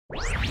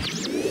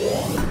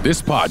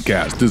This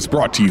podcast is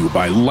brought to you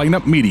by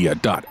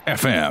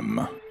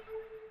lineupmedia.fm.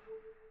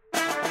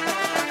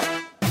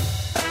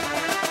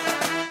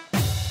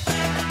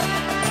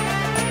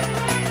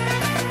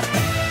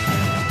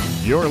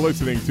 You're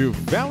listening to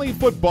Valley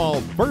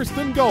Football First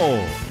and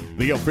Goal,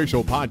 the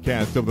official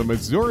podcast of the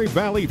Missouri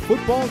Valley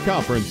Football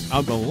Conference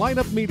on the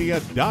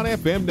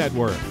lineupmedia.fm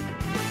network.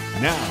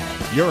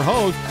 Now, your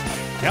host,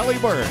 Kelly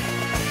Burke.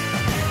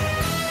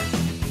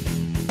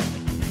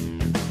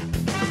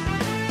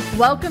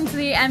 Welcome to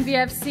the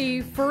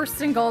MVFC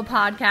First and Goal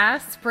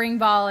podcast, Spring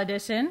Ball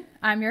Edition.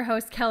 I'm your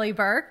host, Kelly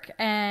Burke,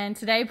 and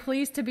today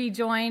pleased to be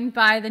joined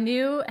by the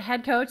new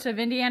head coach of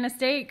Indiana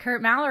State,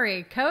 Curt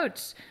Mallory.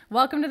 Coach,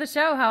 welcome to the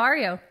show. How are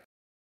you?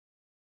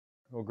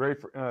 Well, great.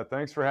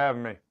 Thanks for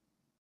having me.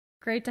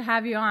 Great to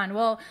have you on.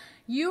 Well,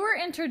 you were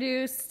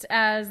introduced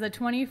as the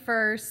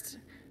 21st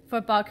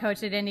football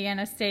coach at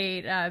Indiana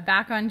State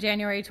back on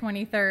January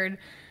 23rd.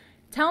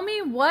 Tell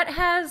me, what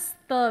has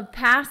the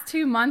past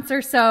 2 months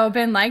or so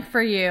been like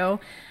for you,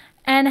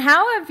 and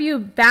how have you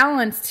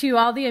balanced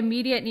all the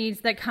immediate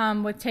needs that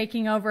come with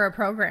taking over a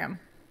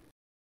program?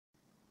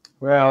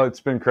 Well,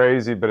 it's been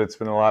crazy, but it's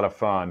been a lot of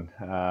fun.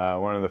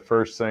 One of the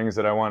first things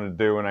that I wanted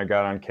to do when I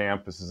got on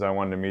campus is I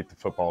wanted to meet the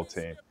football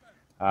team.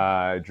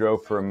 I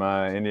drove from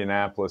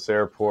Indianapolis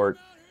Airport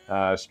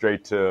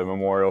straight to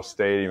Memorial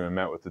Stadium and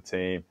met with the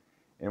team.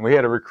 And we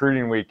had a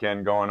recruiting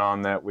weekend going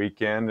on that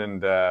weekend,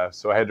 and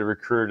so I had to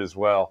recruit as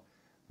well.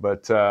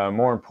 But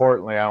more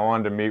importantly, I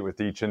wanted to meet with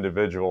each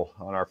individual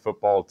on our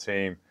football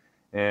team.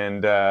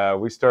 And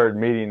we started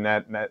meeting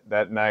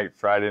that night,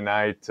 Friday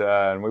night,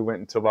 and we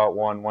went until about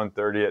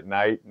 1:30 at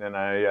night. And then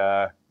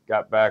I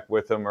got back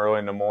with them early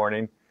in the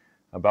morning,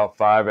 about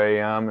 5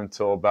 a.m.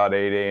 until about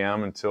 8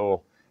 a.m.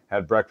 until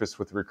had breakfast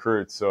with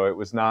recruits. So it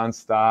was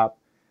nonstop,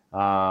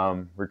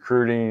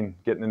 recruiting,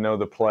 getting to know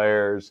the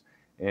players,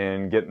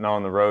 and getting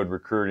on the road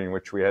recruiting,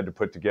 which we had to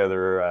put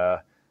together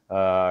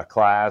a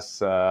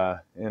class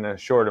in a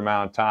short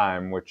amount of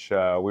time, which we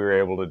were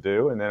able to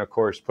do. And then, of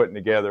course, putting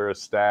together a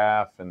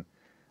staff. And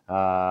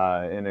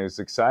as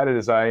excited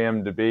as I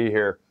am to be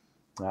here,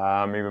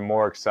 I'm even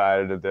more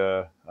excited of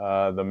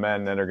the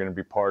men that are going to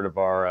be part of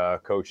our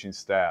coaching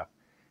staff.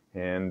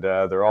 And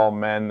they're all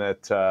men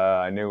that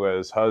I knew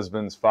as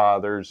husbands,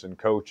 fathers, and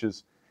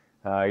coaches.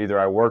 Either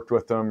I worked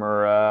with them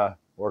or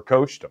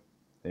coached them.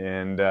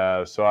 And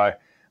so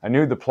I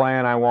knew the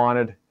plan I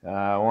wanted.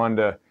 I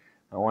wanted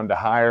to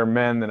hire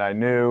men that I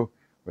knew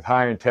with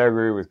high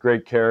integrity, with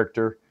great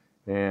character,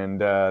 and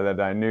that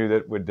I knew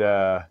that would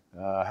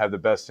have the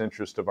best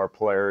interest of our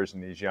players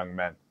and these young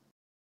men.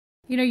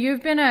 You know,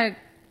 you've been a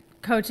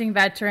coaching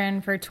veteran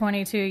for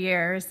 22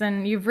 years,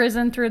 and you've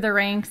risen through the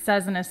ranks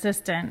as an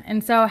assistant.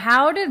 And so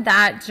how did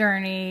that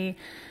journey,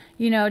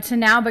 to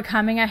now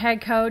becoming a head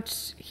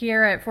coach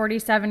here at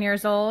 47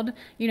 years old,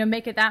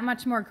 make it that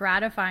much more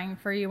gratifying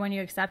for you when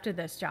you accepted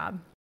this job?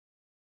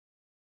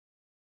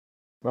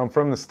 Well, I'm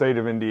from the state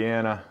of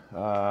Indiana.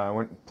 I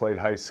went and played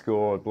high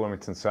school at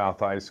Bloomington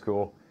South High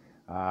School.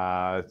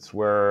 It's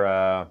where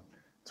I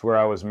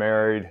was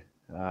married.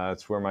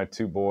 It's where my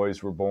two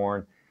boys were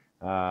born.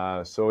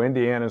 So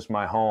Indiana's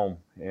my home,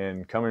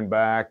 and coming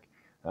back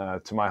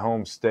to my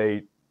home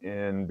state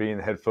and being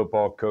the head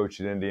football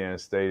coach at Indiana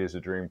State is a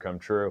dream come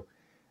true.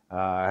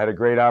 I had a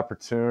great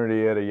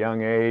opportunity at a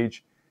young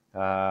age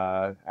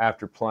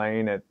after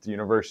playing at the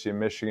University of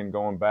Michigan,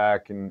 going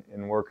back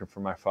and working for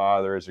my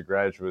father as a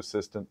graduate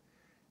assistant,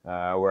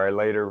 where I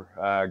later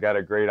got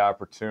a great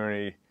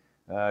opportunity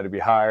to be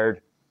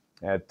hired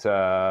at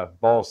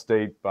Ball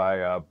State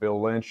by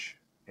Bill Lynch.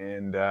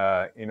 And,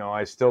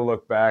 I still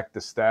look back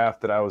the staff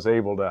that I was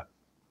able to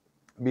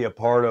be a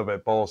part of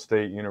at Ball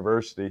State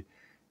University,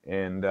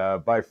 and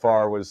by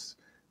far was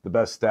the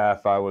best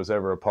staff I was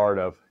ever a part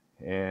of.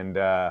 And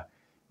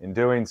in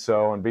doing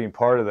so and being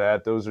part of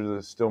that, those are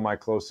still my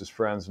closest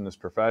friends in this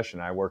profession.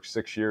 I worked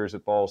 6 years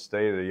at Ball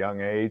State at a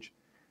young age.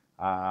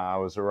 I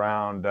was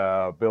around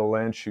Bill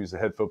Lynch, who's the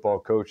head football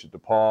coach at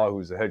DePaul, who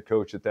was the head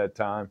coach at that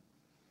time.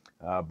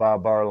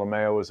 Bob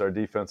Bartolomeo was our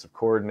defensive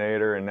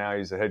coordinator, and now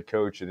he's the head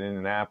coach at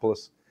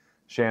Indianapolis.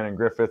 Shannon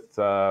Griffith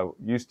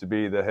used to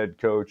be the head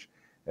coach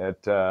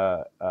at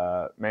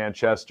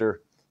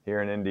Manchester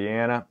here in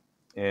Indiana,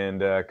 and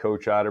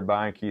Coach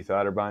Otterbein, Keith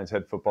Otterbein's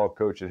head football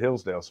coach at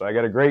Hillsdale. So I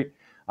got a great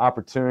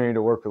opportunity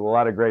to work with a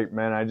lot of great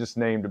men. I just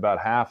named about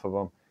half of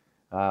them,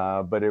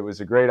 but it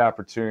was a great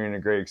opportunity and a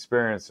great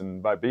experience.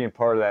 And by being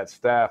part of that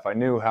staff, I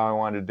knew how I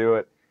wanted to do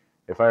it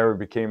if I ever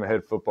became a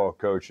head football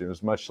coach. It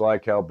was much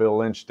like how Bill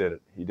Lynch did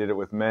it. He did it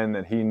with men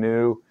that he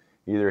knew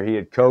either he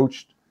had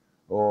coached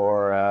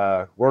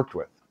or worked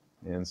with.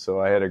 And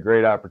so I had a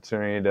great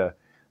opportunity to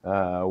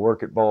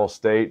work at Ball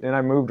State. And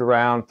I moved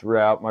around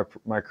throughout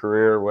my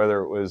career, whether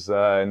it was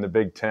in the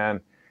Big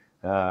Ten.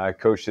 I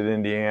coached at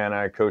Indiana,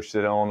 I coached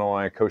at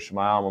Illinois, I coached at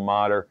my alma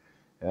mater,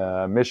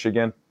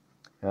 Michigan.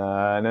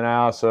 And then I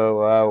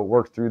also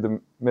worked through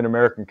the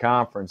Mid-American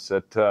Conference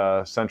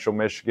at Central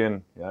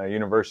Michigan,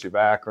 University of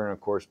Akron, of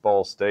course,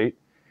 Ball State.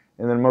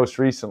 And then most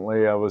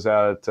recently, I was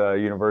out at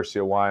University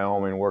of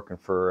Wyoming working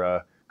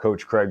for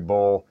Coach Craig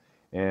Bull,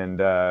 and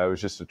it was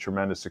just a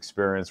tremendous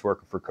experience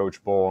working for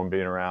Coach Bull and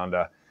being around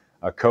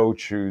a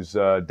coach who's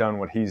done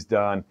what he's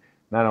done,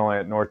 not only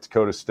at North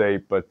Dakota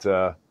State, but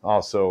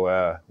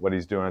also what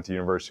he's doing at the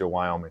University of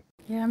Wyoming.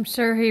 Yeah, I'm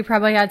sure he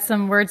probably had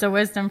some words of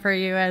wisdom for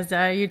you as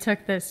you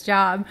took this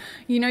job.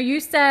 You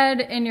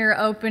said in your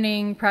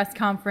opening press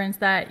conference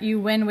that you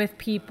win with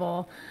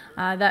people,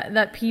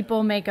 that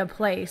people make a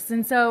place.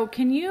 And so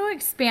can you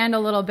expand a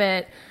little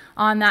bit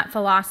on that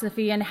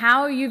philosophy and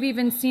how you've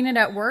even seen it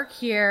at work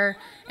here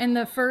in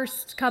the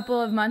first couple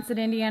of months at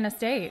Indiana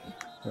State?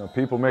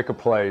 People make a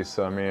place.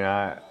 I mean,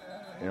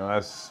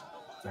 that's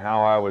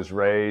how I was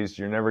raised.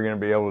 You're never going to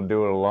be able to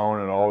do it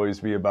alone. It'll always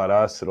be about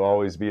us. It'll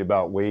always be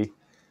about we.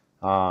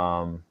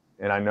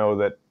 And I know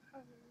that,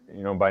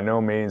 by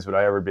no means would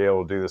I ever be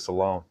able to do this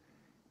alone.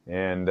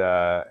 And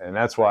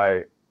that's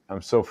why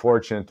I'm so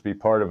fortunate to be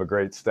part of a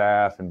great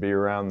staff and be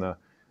around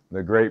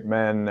the great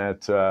men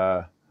that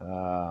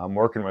I'm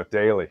working with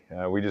daily.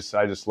 I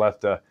just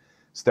left a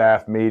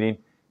staff meeting,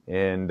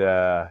 and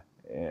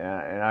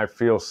I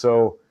feel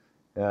so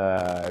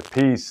at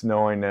peace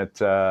knowing that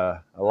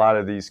a lot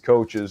of these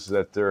coaches,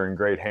 that they're in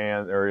great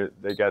hands, or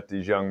they got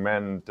these young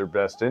men at their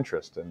best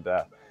interest. And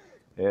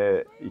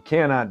you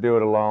cannot do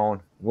it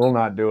alone, will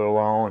not do it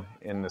alone,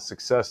 and the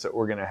success that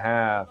we're going to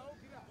have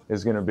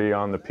is going to be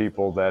on the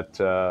people that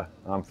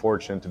I'm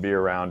fortunate to be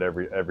around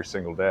every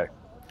single day.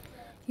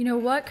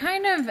 What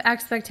kind of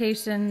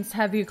expectations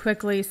have you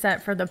quickly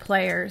set for the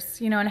players?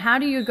 And how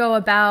do you go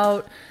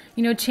about,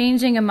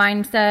 changing a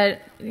mindset,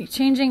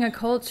 changing a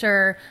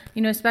culture,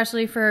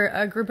 especially for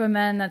a group of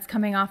men that's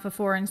coming off a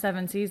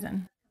 4-7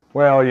 season?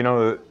 Well,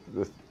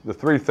 the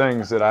three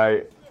things that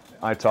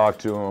I talk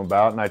to them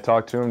about, and I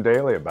talk to them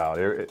daily about,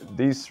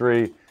 these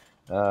three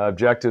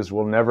objectives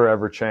will never,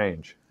 ever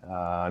change.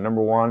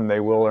 Number one, they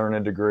will earn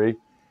a degree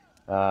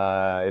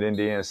at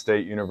Indiana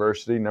State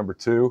University. Number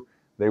two,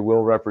 they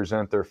will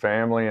represent their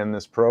family in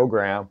this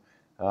program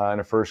in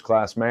a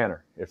first-class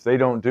manner. If they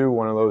don't do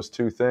one of those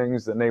two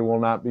things, then they will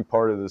not be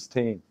part of this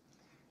team.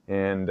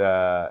 And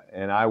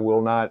I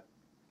will not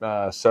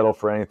settle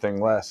for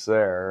anything less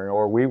there,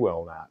 or we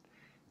will not.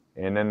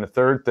 And then the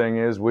third thing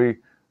is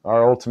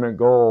our ultimate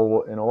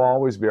goal, and it will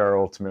always be our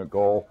ultimate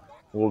goal,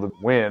 will to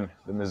win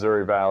the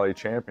Missouri Valley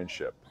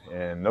Championship.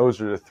 And those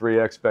are the three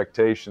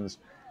expectations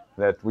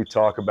that we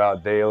talk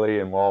about daily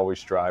and will always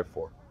strive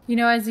for.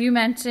 As you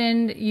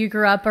mentioned, you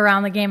grew up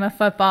around the game of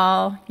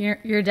football.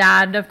 Your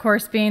dad, of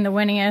course, being the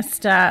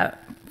winningest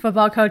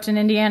football coach in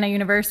Indiana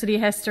University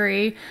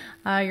history.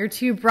 Your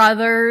two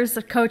brothers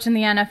coach in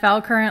the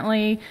NFL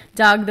currently.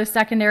 Doug, the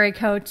secondary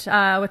coach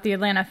with the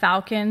Atlanta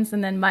Falcons,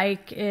 and then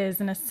Mike is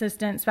an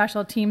assistant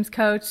special teams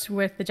coach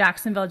with the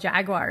Jacksonville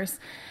Jaguars.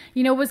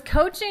 Was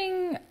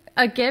coaching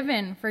a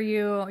given for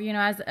you,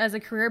 as a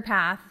career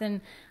path?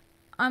 And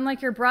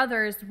unlike your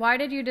brothers, why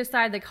did you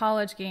decide the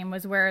college game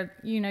was where,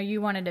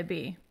 you wanted to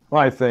be?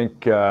 Well, I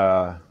think,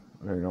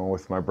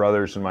 with my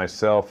brothers and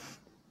myself,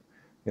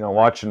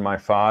 watching my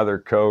father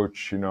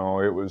coach,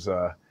 it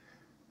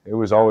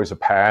was always a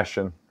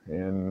passion,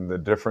 and the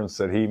difference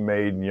that he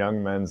made in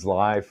young men's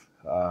life,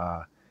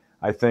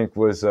 I think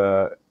was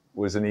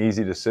an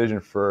easy decision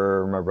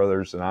for my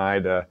brothers and I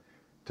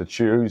to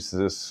choose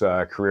this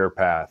career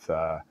path.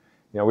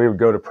 We would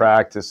go to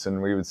practice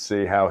and we would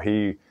see how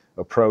he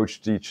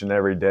approached each and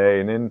every day.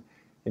 And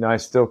then, I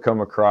still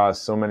come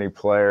across so many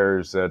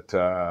players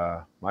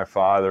that my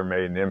father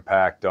made an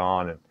impact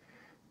on. And,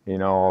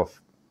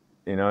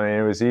 and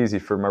it was easy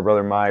for my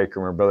brother Mike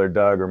or my brother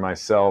Doug or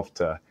myself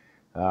to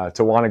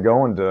want to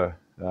go into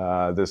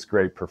this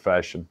great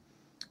profession.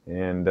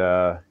 And,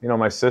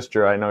 my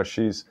sister, I know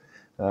she's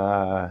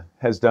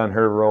has done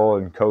her role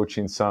in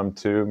coaching some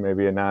too,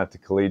 maybe not at the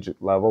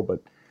collegiate level,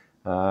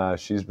 but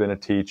she's been a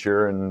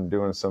teacher and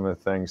doing some of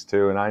the things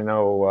too. And I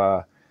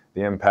know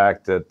the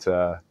impact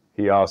that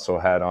he also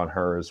had on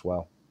her as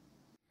well.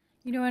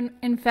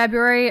 In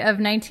February of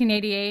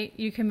 1988,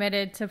 you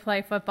committed to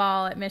play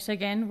football at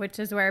Michigan, which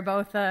is where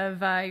both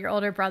of your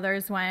older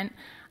brothers went.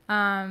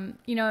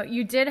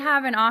 You did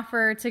have an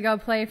offer to go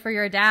play for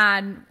your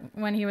dad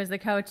when he was the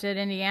coach at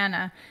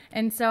Indiana.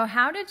 And so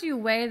how did you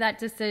weigh that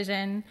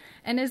decision?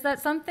 And is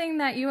that something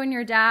that you and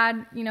your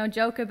dad,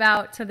 joke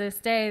about to this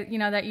day,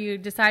 that you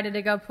decided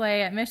to go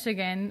play at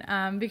Michigan?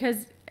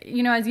 Because,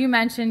 as you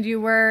mentioned, you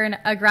were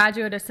a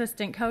graduate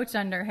assistant coach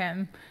under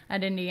him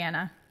at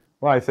Indiana.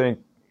 Well, I think,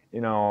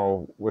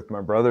 with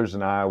my brothers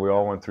and I, we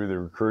all went through the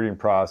recruiting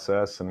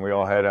process, and we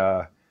all had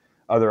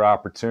other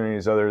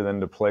opportunities other than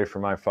to play for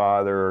my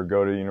father or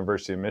go to the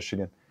University of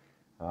Michigan.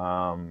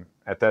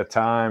 At that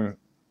time,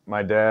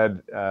 my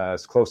dad,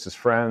 his closest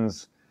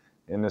friends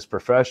in this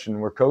profession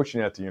were coaching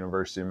at the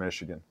University of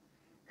Michigan.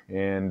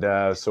 And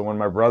so when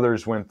my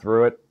brothers went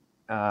through it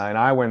and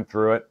I went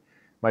through it,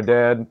 my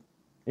dad,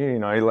 he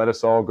let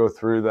us all go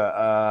through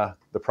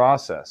the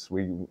process.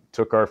 We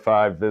took our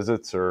 5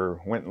 visits or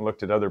went and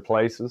looked at other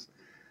places.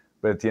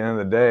 But at the end of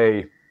the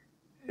day,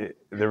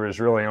 there was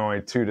really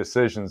only 2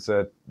 decisions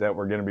that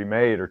were going to be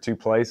made, or 2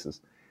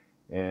 places.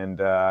 And,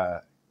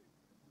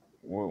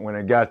 when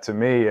it got to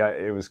me,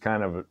 it was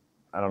kind of,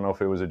 I don't know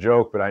if it was a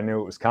joke, but I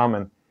knew it was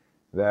coming,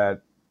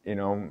 that, you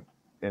know,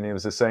 and it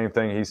was the same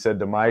thing he said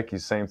to Mike, the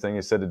same thing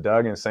he said to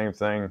Doug, and the same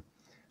thing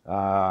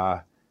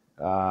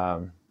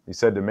he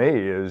said to me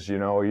is, you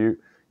know, you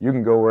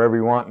can go wherever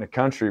you want in the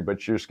country,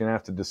 but you're just going to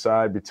have to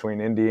decide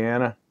between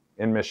Indiana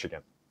and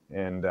Michigan.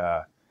 And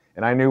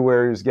I knew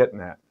where he was getting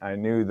at. I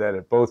knew that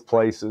at both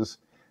places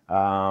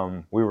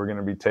we were going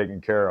to be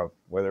taken care of,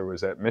 whether it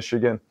was at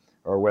Michigan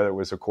or whether it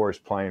was, of course,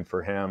 playing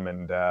for him.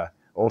 And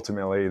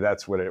ultimately,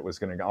 that's what it was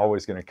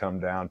always going to come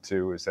down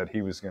to, is that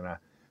he was going to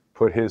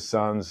put his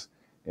sons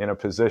in a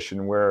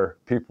position where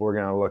people were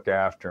going to look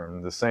after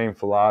him. The same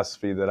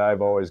philosophy that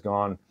I've always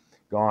gone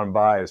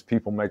by is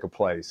people make a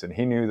place. And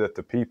he knew that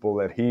the people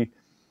that he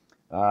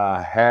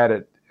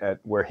had at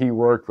where he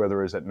worked, whether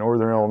it was at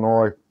Northern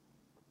Illinois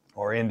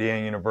or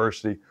Indiana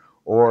University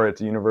or at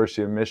the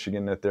University of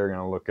Michigan, that they're going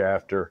to look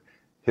after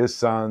his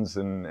sons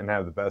and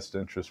have the best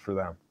interest for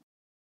them.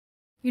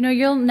 You know,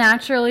 you'll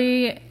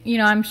naturally, you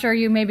know, I'm sure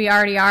you maybe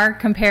already are,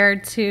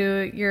 compared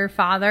to your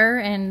father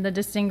and the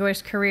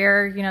distinguished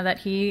career, you know, that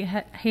he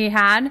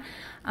had.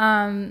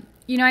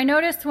 You know, I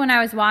noticed when I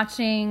was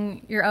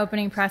watching your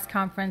opening press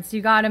conference,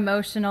 you got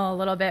emotional a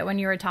little bit when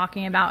you were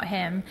talking about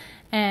him.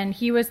 And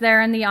he was there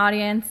in the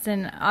audience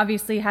and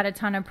obviously had a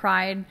ton of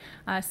pride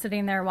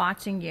sitting there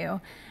watching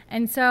you.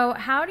 And so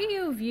how do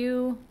you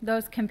view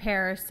those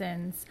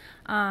comparisons?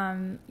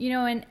 You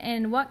know,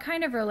 and what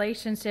kind of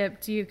relationship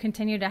do you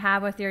continue to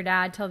have with your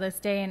dad till this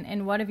day,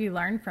 and what have you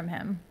learned from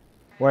him?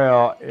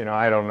 Well, you know,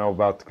 I don't know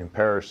about the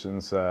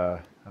comparisons.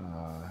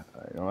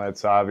 You know,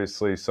 that's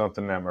obviously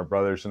something that my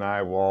brothers and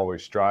I will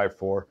always strive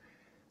for.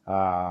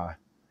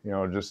 You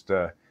know, just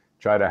to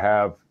try to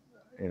have,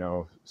 you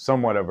know,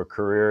 somewhat of a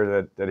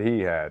career that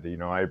he had. You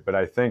know, but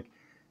I think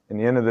in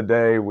the end of the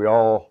day, we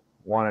all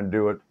want to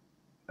do it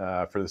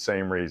for the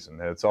same reason.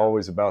 It's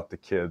always about the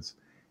kids,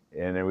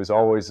 and it was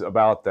always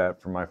about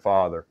that for my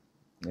father.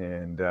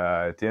 And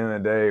at the end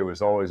of the day, it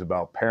was always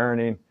about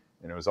parenting,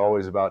 and it was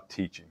always about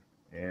teaching.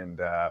 And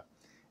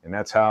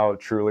that's how it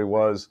truly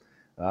was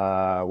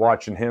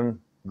watching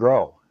him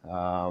grow.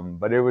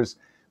 But it was,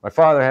 my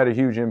father had a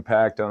huge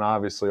impact on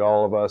obviously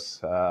all of us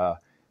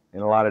in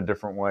a lot of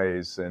different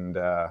ways. And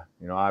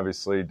you know,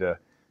 obviously you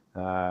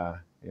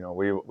know,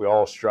 we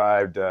all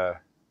strive to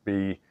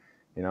be,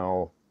 you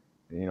know,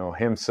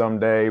 him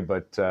someday.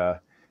 But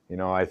you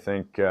know, I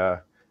think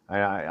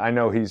I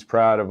know he's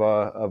proud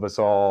of us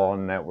all,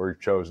 and that we've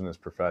chosen this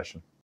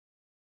profession.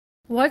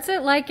 What's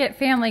it like at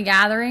family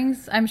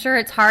gatherings? I'm sure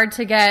it's hard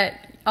to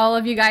get all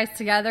of you guys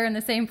together in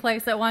the same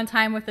place at one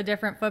time with the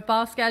different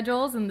football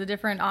schedules and the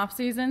different off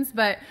seasons.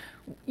 But,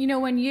 you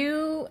know, when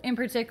you, in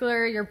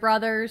particular, your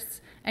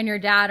brothers and your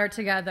dad are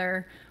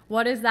together,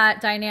 what is that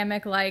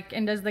dynamic like?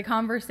 And does the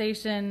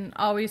conversation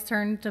always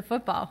turn to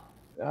football?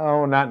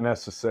 Oh, not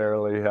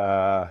necessarily.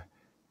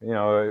 You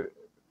know,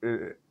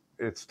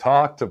 it's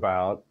talked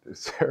about. It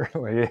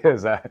certainly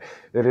is.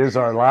 It is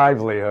our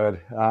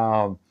livelihood.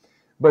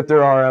 But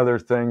there are other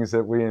things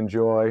that we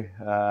enjoy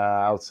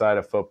outside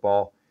of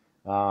football.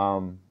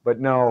 But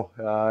no,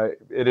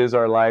 it is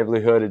our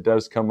livelihood. It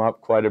does come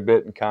up quite a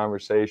bit in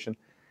conversation.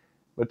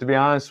 But to be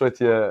honest with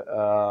you,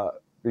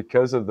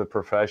 because of the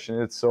profession,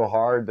 it's so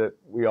hard that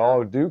we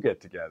all do get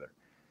together.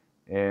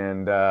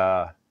 And,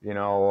 you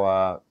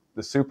know,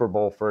 the Super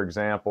Bowl, for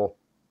example,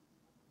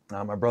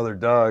 my brother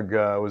Doug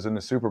was in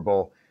the Super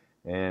Bowl,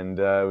 and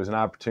it was an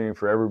opportunity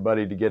for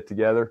everybody to get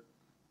together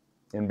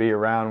and be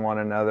around one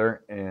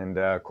another. And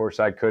of course,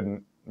 I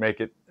couldn't make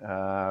it,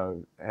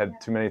 had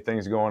too many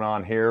things going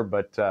on here,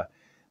 but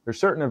there's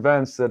certain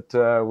events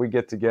that we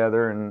get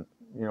together, and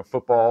you know,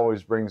 football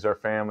always brings our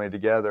family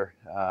together,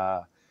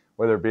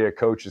 whether it be a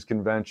coach's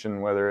convention,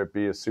 whether it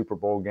be a Super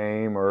Bowl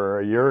game, or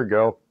a year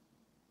ago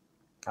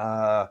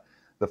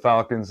the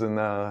Falcons and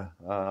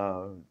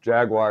the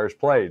Jaguars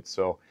played.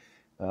 So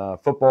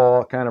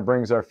football kind of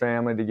brings our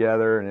family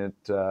together, and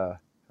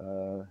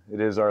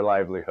it is our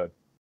livelihood.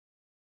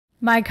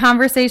 My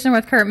conversation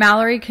with Curt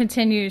Mallory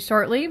continues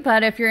shortly,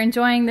 but if you're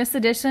enjoying this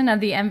edition of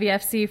the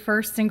MVFC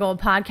First and Goal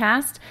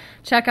podcast,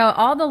 check out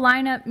all the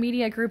Lineup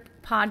Media Group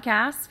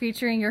podcasts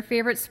featuring your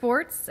favorite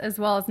sports as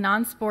well as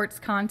non-sports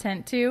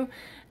content too.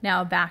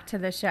 Now back to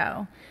the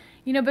show.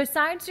 You know,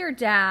 besides your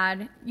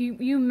dad,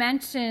 you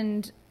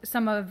mentioned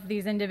some of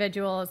these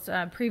individuals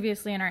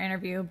previously in our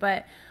interview,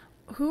 but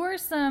who are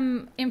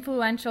some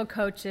influential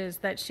coaches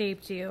that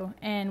shaped you,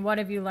 and what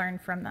have you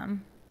learned from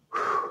them?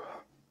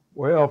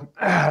 Well,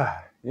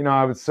 you know,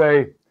 I would say,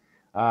 you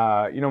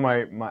know,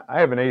 I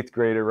have an 8th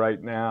grader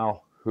right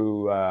now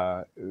who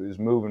is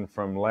moving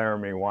from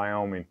Laramie,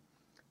 Wyoming,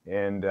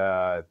 and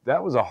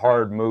that was a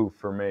hard move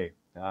for me.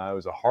 It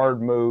was a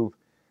hard move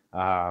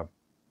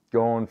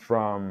going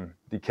from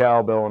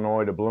DeKalb,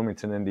 Illinois to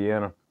Bloomington,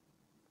 Indiana.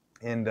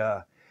 And,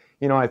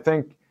 you know, I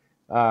think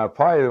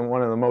probably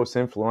one of the most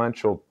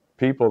influential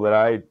people that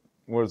I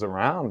was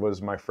around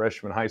was my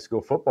freshman high school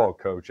football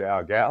coach,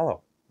 Al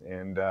Gallo.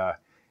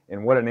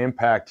 And what an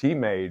impact he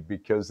made,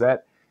 because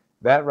that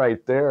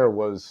right there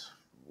was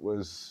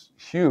was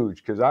huge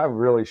because I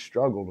really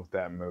struggled with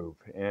that move.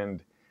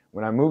 And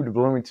when I moved to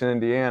Bloomington,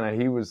 Indiana,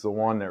 he was the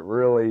one that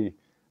really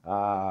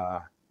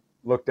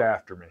looked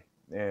after me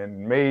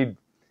and made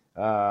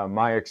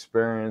my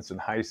experience in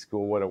high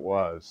school what it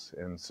was.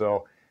 And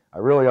so I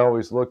really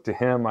always looked to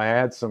him. I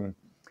had some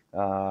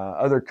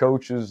other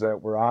coaches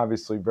that were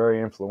obviously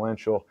very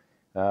influential.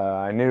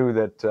 I knew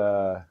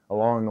that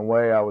along the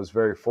way I was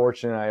very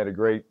fortunate. I had a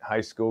great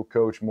high school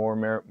coach,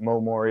 Mo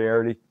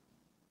Moriarty,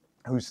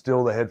 who's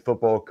still the head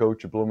football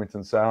coach at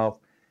Bloomington South.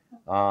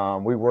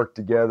 We worked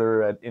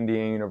together at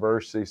Indiana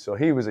University, so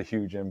he was a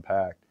huge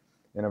impact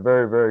and a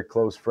very, very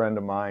close friend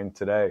of mine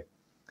today.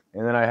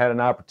 And then I had an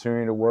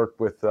opportunity to work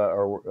with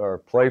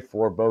or play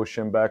for Bo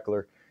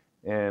Schembechler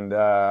and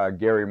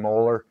Gary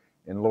Moeller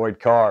and Lloyd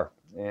Carr.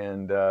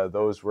 And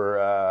those were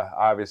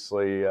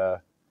obviously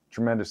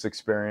tremendous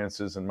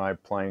experiences in my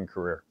playing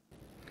career.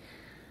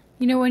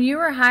 You know, when you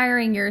were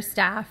hiring your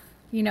staff,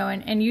 you know,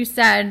 and you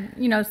said,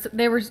 you know,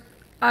 they were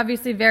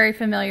obviously very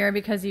familiar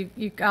because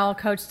you all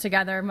coached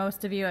together,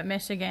 most of you at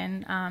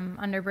Michigan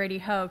under Brady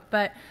Hoke.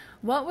 But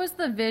what was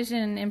the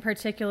vision in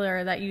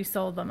particular that you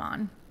sold them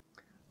on?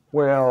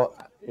 Well,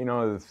 you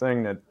know, the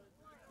thing that,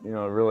 you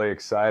know, really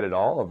excited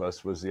all of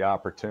us was the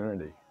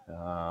opportunity.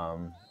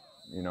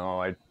 You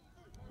know,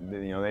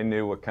 they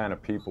knew what kind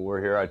of people were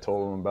here. I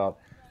told them about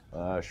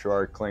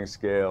Sherrard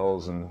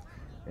Klingscales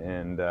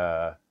and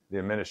the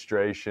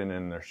administration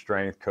and their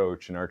strength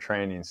coach and our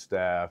training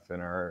staff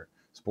and our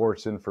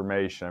sports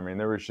information. I mean,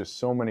 there was just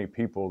so many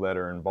people that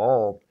are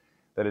involved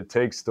that it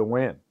takes to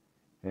win.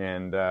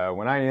 And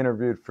when I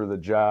interviewed for the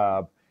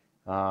job,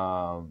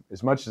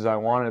 as much as I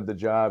wanted the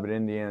job at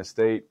Indiana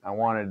State, I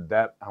wanted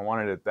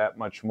it that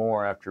much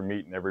more after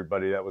meeting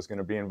everybody that was going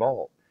to be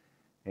involved.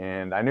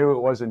 And I knew it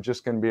wasn't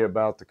just going to be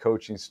about the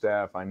coaching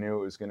staff. I knew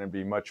it was going to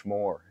be much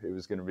more. It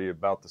was going to be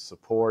about the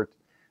support,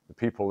 the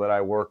people that I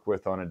work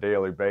with on a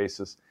daily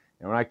basis.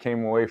 And when I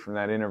came away from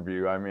that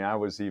interview, I mean, I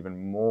was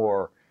even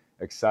more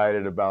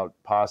excited about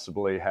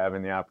possibly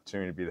having the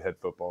opportunity to be the head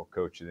football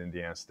coach at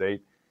Indiana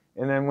State.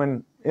 And then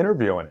when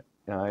interviewing it,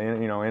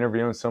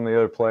 interviewing some of the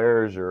other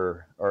players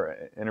or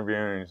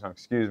interviewing,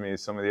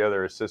 some of the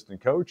other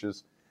assistant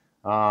coaches,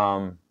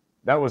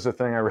 that was the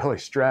thing I really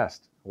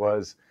stressed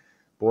was,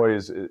 boy,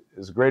 as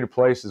great a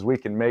place as we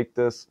can make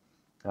this,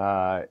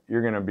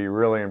 you're going to be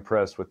really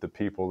impressed with the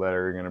people that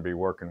are going to be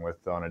working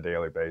with on a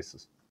daily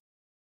basis.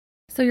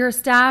 So your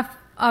staff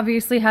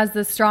obviously has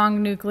this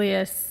strong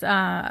nucleus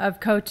of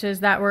coaches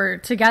that were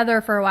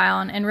together for a while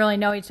and really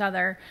know each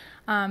other.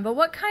 But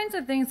what kinds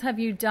of things have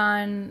you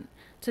done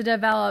to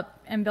develop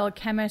and build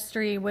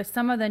chemistry with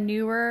some of the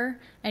newer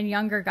and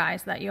younger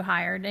guys that you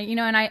hired? And, you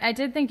know, and I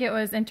did think it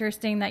was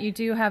interesting that you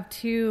do have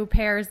 2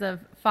 pairs of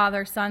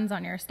father-sons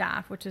on your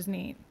staff, which is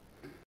neat.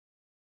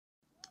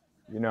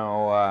 You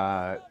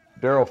know,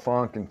 Daryl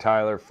Funk and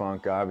Tyler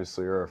Funk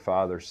obviously are a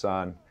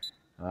father-son,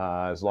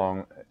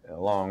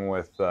 along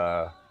with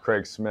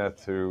Craig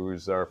Smith,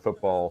 who's our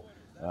football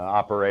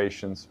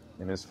operations,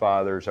 and his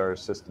father's our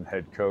assistant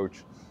head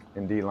coach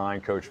and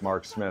D-line coach,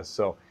 Mark Smith.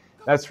 So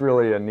that's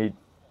really a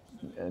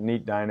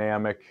neat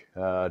dynamic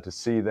to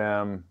see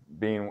them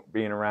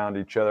being around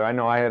each other. I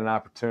know I had an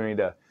opportunity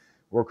to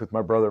work with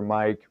my brother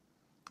Mike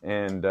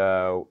and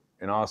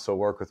also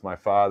work with my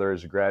father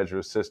as a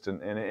graduate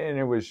assistant, and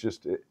it was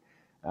just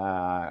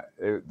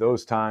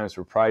those times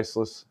were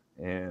priceless,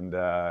 and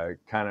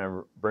kind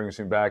of brings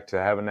me back to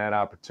having that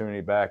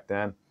opportunity back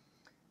then.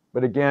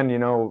 But again, you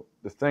know,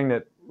 the thing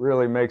that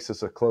really makes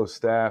us a close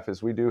staff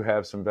is we do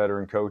have some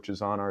veteran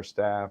coaches on our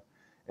staff,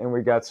 and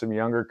we got some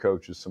younger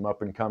coaches, some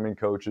up-and-coming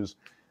coaches,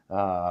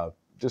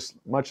 just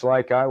much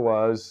like I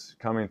was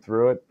coming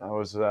through it.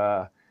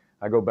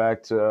 I go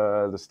back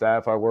to the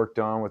staff I worked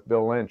on with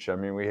Bill Lynch. I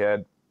mean, we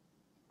had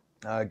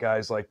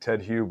guys like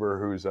Ted Huber,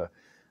 who's a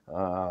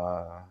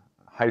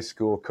high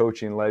school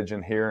coaching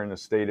legend here in the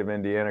state of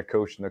Indiana,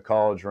 coached in the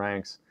college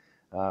ranks,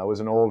 was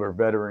an older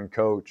veteran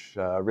coach.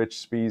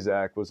 Rich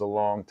Spizak was a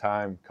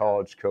long-time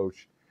college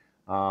coach.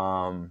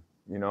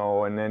 You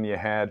know, and then you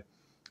had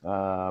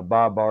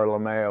Bob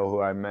Bartolomeo,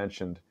 who I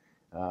mentioned,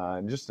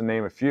 just to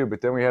name a few. But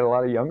then we had a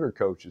lot of younger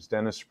coaches,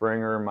 Dennis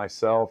Springer,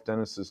 myself.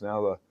 Dennis is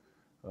now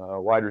the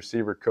wide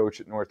receiver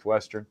coach at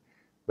Northwestern.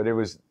 But it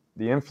was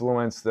the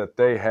influence that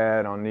they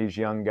had on these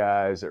young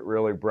guys that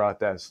really brought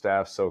that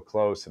staff so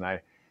close.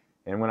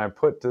 And when I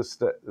put the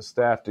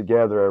staff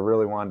together, I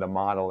really wanted to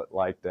model it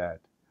like that,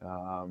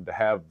 to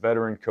have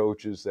veteran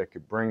coaches that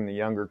could bring the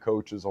younger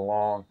coaches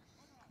along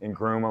and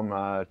groom them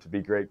to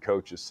be great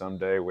coaches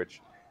someday,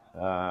 which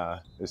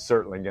is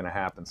certainly going to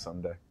happen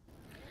someday.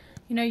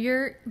 You know,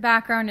 your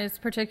background is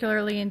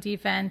particularly in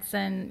defense,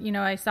 and, you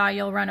know, I saw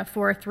you'll run a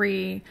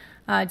 4-3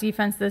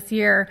 defense this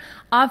year.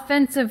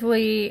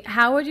 Offensively,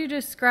 how would you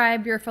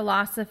describe your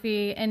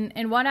philosophy,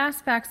 and what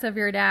aspects of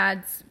your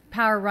dad's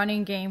power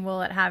running game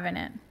will it have in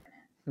it?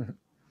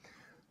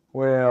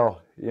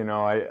 Well, you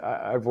know,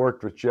 I've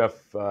worked with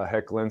Jeff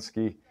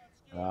Hecklinski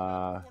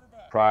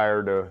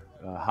prior to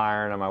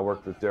hiring him. I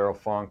worked with Daryl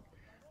Funk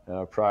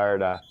prior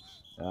to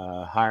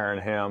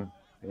hiring him.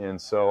 And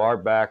so our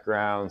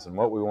backgrounds and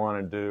what we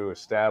want to do,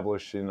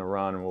 establishing the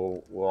run,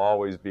 will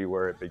always be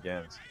where it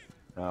begins.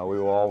 We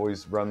will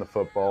always run the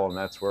football, and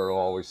that's where it'll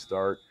always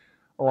start,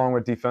 along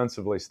with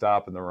defensively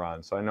stopping the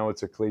run. So I know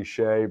it's a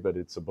cliche, but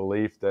it's a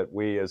belief that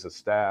we as a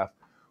staff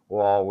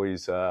will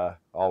always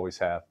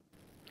have.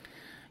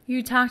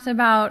 You talked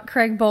about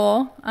Craig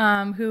Bohl,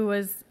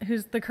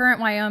 who's the current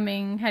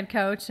Wyoming head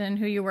coach and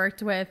who you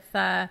worked with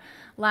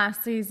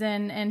last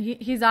season, and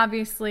he's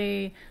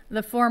obviously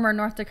the former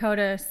North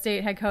Dakota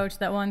State head coach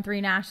that won 3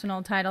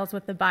 national titles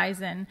with the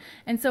Bison.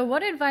 And so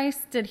what advice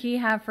did he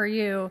have for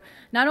you,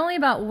 not only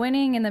about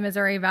winning in the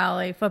Missouri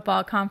Valley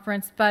Football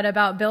Conference, but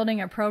about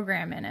building a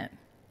program in it?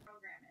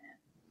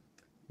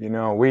 You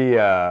know,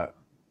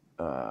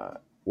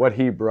 what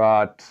he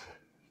brought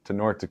to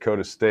North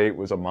Dakota State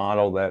was a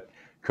model that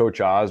Coach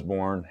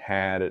Osborne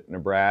had at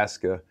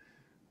Nebraska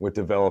with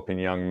developing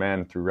young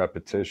men through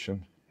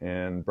repetition,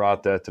 and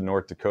brought that to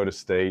North Dakota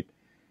State.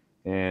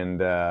 And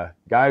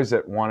guys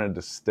that wanted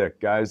to stick,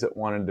 guys that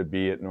wanted to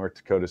be at North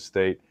Dakota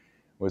State,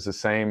 was the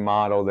same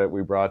model that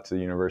we brought to the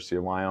University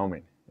of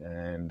Wyoming.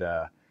 And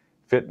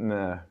fitting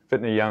a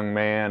young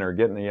man, or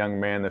getting a young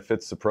man that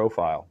fits the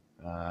profile,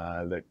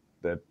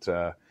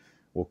 that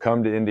will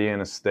come to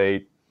Indiana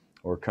State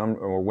or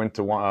went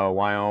to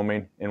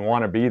Wyoming and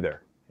want to be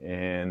there,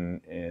 and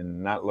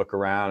not look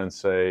around and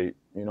say,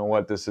 you know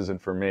what, this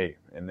isn't for me.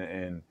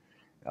 And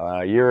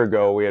a year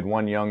ago, we had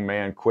one young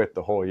man quit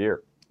the whole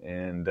year,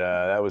 and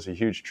that was a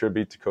huge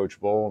tribute to Coach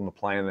Bohl and the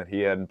plan that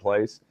he had in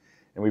place.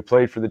 And we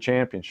played for the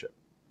championship,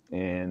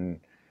 and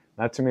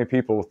not too many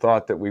people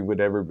thought that we would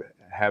ever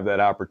have that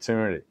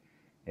opportunity.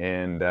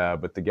 And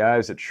but the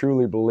guys that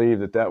truly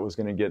believed that was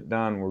going to get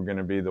done were going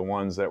to be the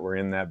ones that were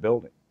in that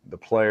building. The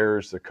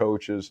players, the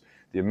coaches,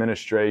 the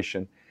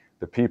administration,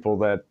 the people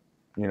that,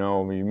 you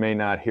know, you may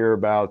not hear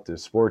about, the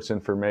sports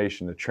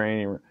information, the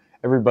training.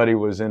 Everybody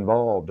was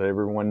involved.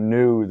 Everyone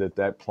knew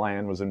that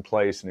plan was in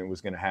place and it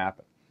was going to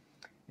happen.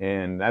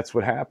 And that's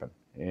what happened.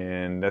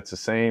 And that's the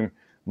same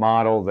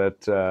model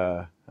that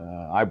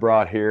I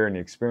brought here, and the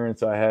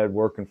experience I had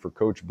working for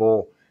Coach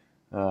Bohl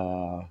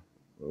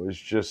was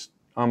just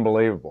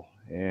unbelievable.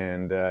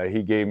 And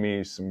he gave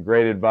me some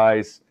great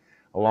advice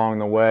along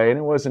the way. And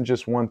it wasn't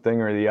just one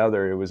thing or the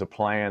other. It was a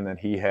plan that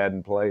he had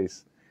in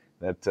place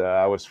that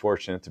I was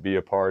fortunate to be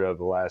a part of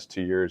the last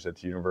 2 years at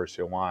the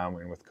University of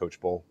Wyoming with Coach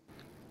Bohl.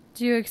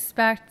 Do you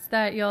expect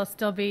that you'll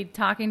still be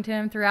talking to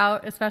him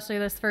throughout, especially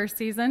this first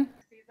season?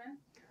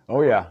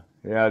 Oh yeah,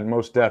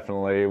 most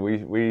definitely.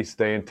 We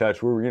stay in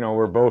touch.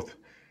 We're both,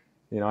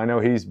 I know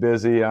he's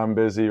busy. I'm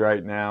busy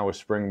right now with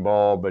spring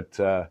ball, but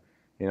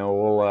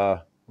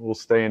we'll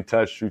stay in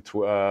touch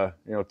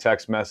through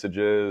text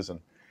messages and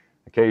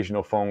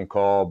occasional phone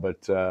call.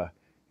 But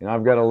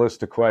I've got a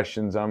list of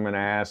questions I'm going to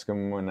ask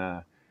him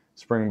when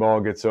spring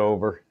ball gets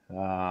over,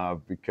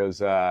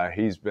 because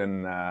he's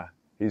been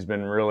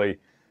really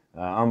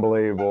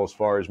unbelievable as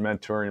far as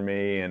mentoring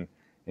me and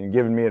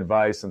giving me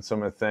advice on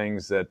some of the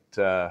things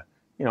that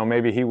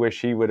maybe he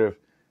wished he would have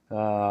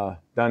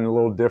done a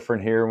little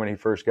different here when he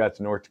first got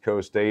to North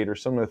Dakota State, or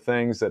some of the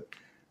things that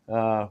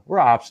were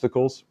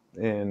obstacles,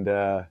 and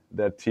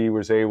that he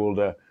was able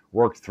to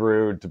work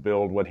through to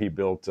build what he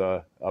built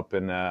up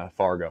in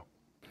Fargo.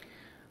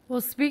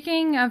 Well,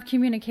 speaking of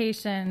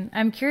communication,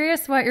 I'm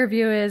curious what your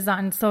view is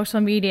on social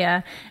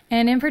media,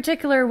 and in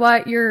particular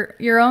what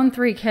your own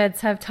 3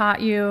 kids have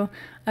taught you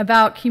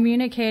about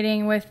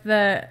communicating with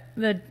the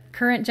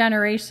current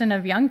generation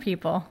of young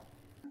people.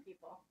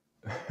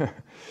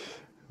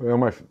 Well,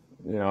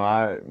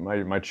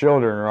 my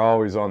children are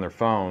always on their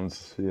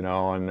phones,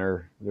 and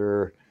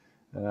they're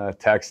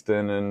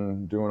texting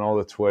and doing all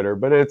the Twitter,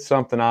 but it's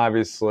something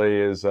obviously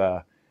is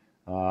a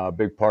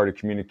big part of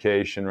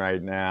communication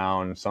right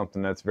now, and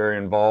something that's very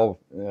involved,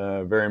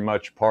 very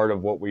much part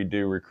of what we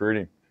do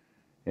recruiting.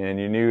 And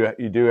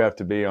you do have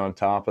to be on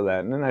top of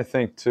that. And then I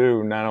think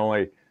too, not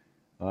only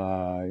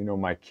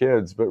my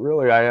kids, but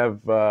really I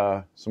have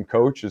some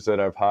coaches that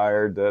I've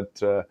hired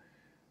that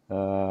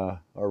are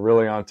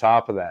really on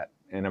top of that,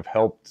 and have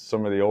helped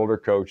some of the older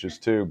coaches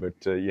too.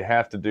 But you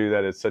have to do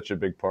that. It's such a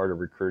big part of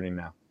recruiting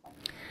now.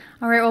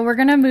 All right, well, we're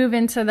going to move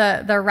into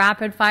the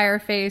rapid fire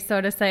phase,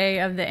 so to say,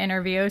 of the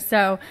interview.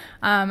 So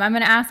I'm going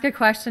to ask a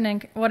question,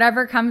 and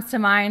whatever comes to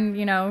mind,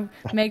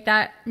 make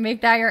that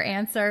your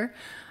answer.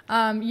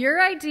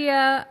 Your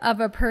idea of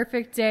a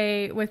perfect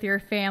day with your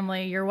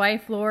family, your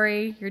wife,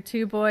 Lori, your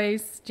 2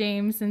 boys,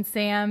 James and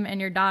Sam,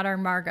 and your daughter,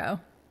 Margot.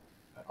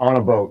 On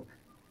a boat.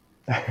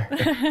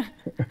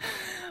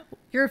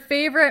 Your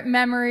favorite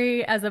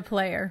memory as a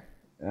player?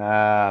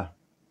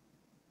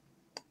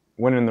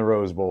 Winning the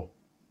Rose Bowl.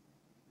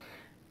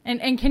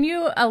 And can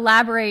you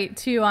elaborate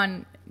too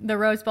on the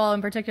Rose Bowl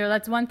in particular?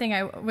 That's one thing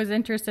I was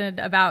interested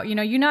about.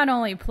 You not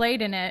only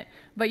played in it,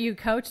 but you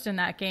coached in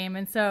that game.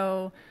 And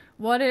so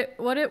what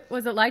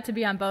was it like to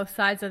be on both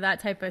sides of that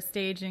type of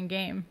stage and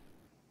game?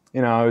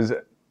 It was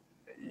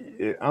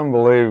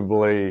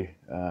unbelievably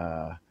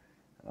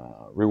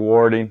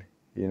rewarding,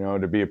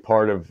 to be a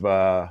part of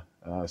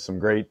some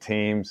great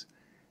teams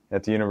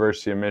at the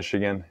University of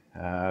Michigan.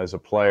 as a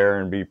player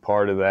and be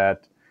part of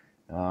that.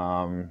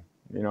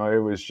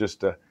 It was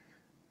just a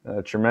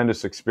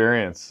tremendous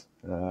experience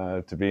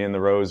to be in the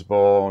Rose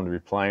Bowl and to be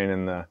playing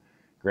in the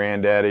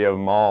granddaddy of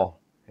them all,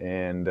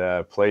 and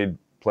played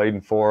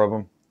in 4 of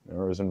them.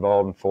 I was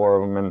involved in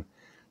 4 of them, and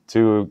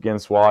 2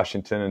 against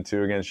Washington and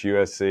 2 against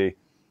USC.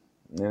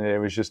 And it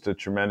was just a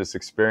tremendous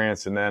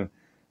experience. And then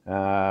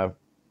a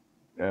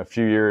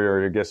few years,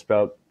 or I guess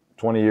about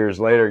 20 years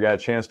later, got a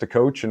chance to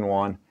coach in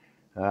one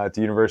at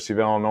the University of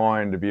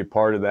Illinois, and to be a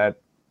part of that.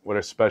 What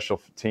a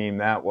special team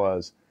that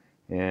was.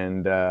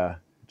 And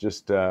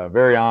just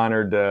very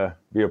honored to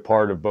be a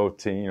part of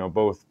both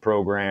both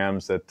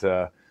programs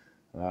that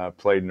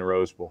played in the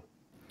Rose Bowl.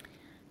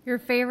 Your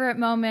favorite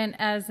moment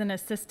as an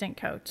assistant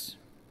coach?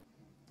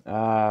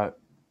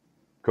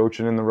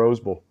 Coaching in the Rose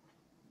Bowl.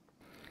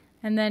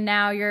 And then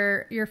now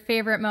your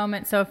favorite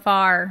moment so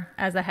far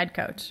as a head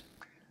coach?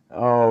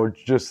 Oh,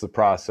 just the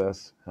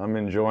process. I'm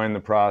enjoying the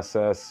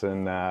process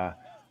and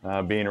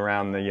being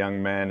around the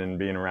young men and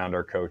being around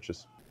our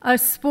coaches. A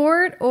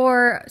sport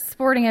or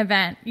sporting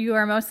event you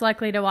are most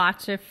likely to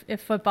watch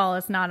if football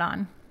is not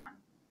on?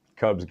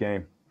 Cubs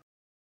game.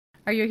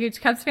 Are you a huge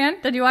Cubs fan?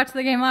 Did you watch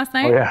the game last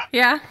night? Oh, yeah.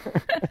 Yeah?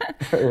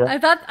 Yeah. I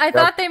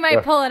thought they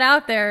might pull it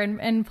out there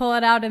and pull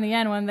it out in the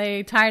end when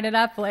they tied it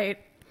up late.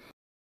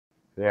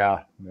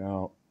 Yeah,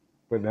 no.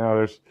 But no,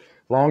 there's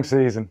long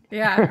season.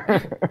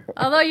 Yeah.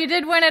 Although you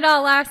did win it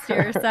all last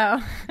year, so.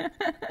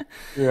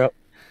 Yep.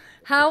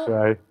 How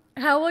right.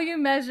 How will you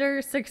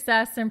measure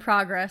success and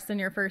progress in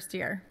your first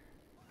year?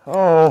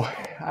 Oh,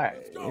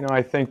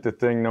 I think the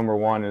thing number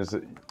one is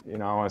that, I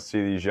want to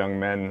see these young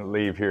men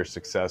leave here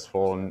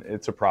successful, and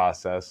it's a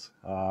process.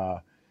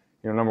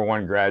 Number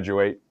one,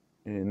 graduate,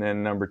 and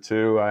then number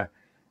two, I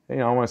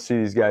want to see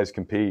these guys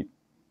compete.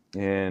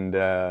 And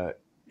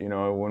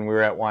when we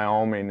were at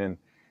Wyoming, and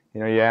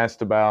you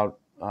asked about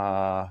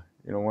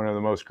one of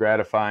the most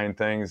gratifying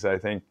things I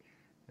think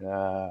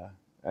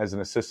as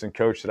an assistant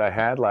coach that I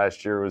had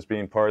last year was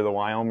being part of the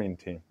Wyoming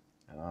team.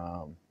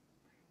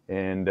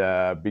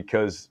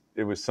 Because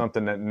it was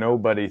something that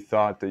nobody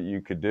thought that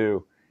you could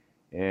do.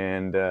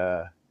 And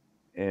I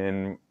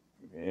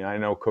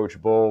know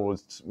Coach Bull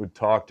would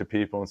talk to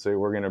people and say,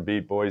 we're going to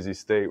beat Boise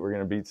State, we're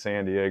going to beat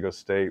San Diego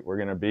State, we're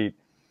going to beat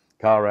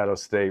Colorado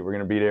State, we're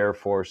going to beat Air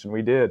Force, and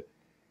we did.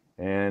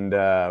 And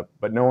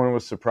but no one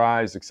was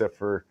surprised except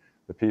for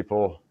the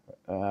people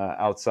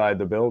outside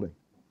the building.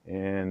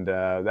 And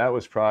that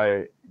was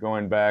probably,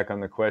 going back on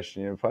the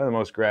question, probably the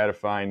most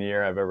gratifying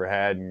year I've ever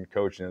had in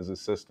coaching as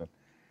assistant,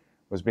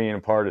 was being a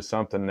part of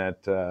something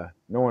that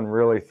no one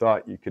really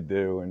thought you could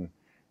do.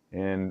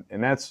 And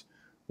that's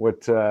what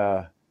is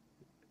going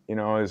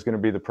to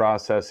be the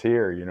process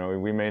here.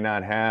 We may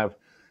not have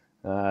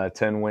a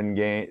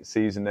 10-win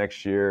season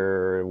next year,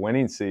 or a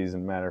winning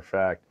season, matter of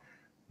fact,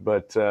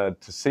 but to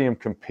see him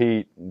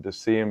compete and to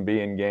see him be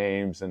in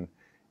games and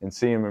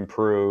see him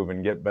improve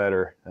and get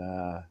better,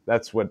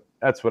 that's what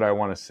I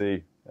want to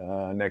see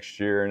next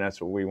year, and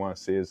that's what we want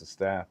to see as a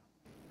staff.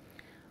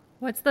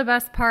 What's the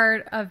best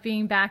part of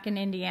being back in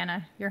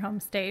Indiana, your home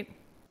state?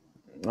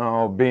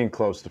 Oh, being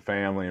close to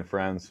family and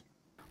friends.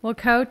 Well,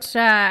 Coach,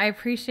 I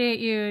appreciate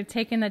you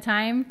taking the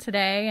time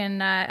today,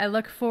 and I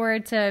look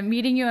forward to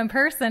meeting you in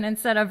person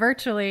instead of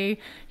virtually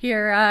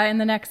here in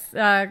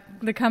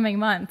the coming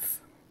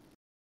months.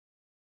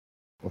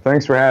 Well,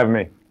 thanks for having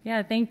me.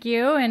 Yeah, thank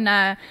you,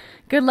 and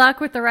good luck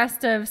with the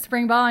rest of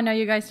spring ball. I know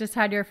you guys just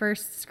had your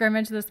first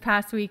scrimmage this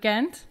past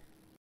weekend.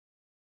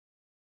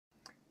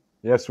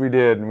 Yes, we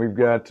did, and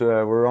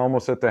we're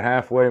almost at the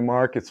halfway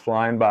mark. It's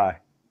flying by.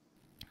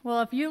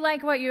 Well, if you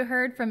like what you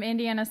heard from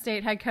Indiana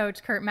State head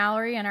coach Curt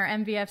Mallory and our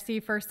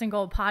MVFC First and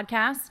Goal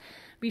podcast,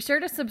 be sure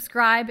to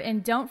subscribe,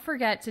 and don't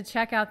forget to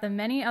check out the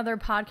many other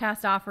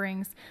podcast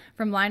offerings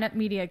from Lineup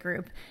Media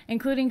Group,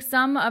 including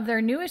some of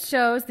their newest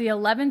shows, the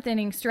 11th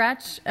Inning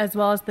Stretch, as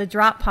well as the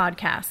Drop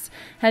podcast.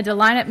 Head to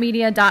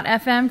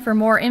lineupmedia.fm for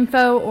more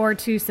info or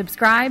to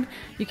subscribe.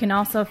 You can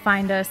also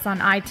find us on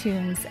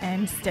iTunes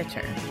and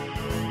Stitcher.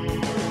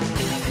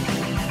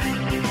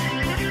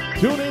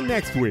 Tune in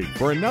next week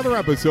for another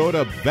episode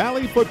of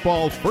Valley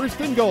Football's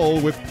First and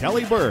Goal with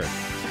Kelly Bird,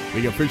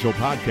 the official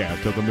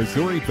podcast of the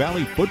Missouri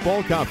Valley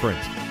Football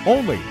Conference,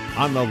 only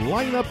on the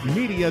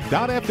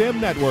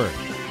lineupmedia.fm network.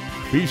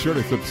 Be sure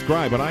to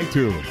subscribe on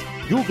iTunes,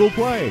 Google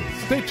Play,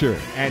 Stitcher,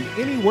 and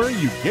anywhere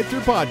you get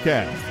your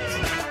podcasts.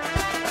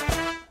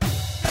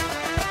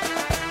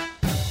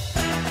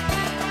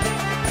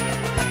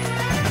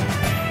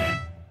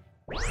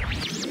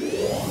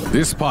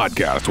 This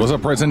podcast was a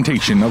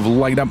presentation of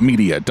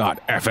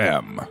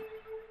lineupmedia.fm.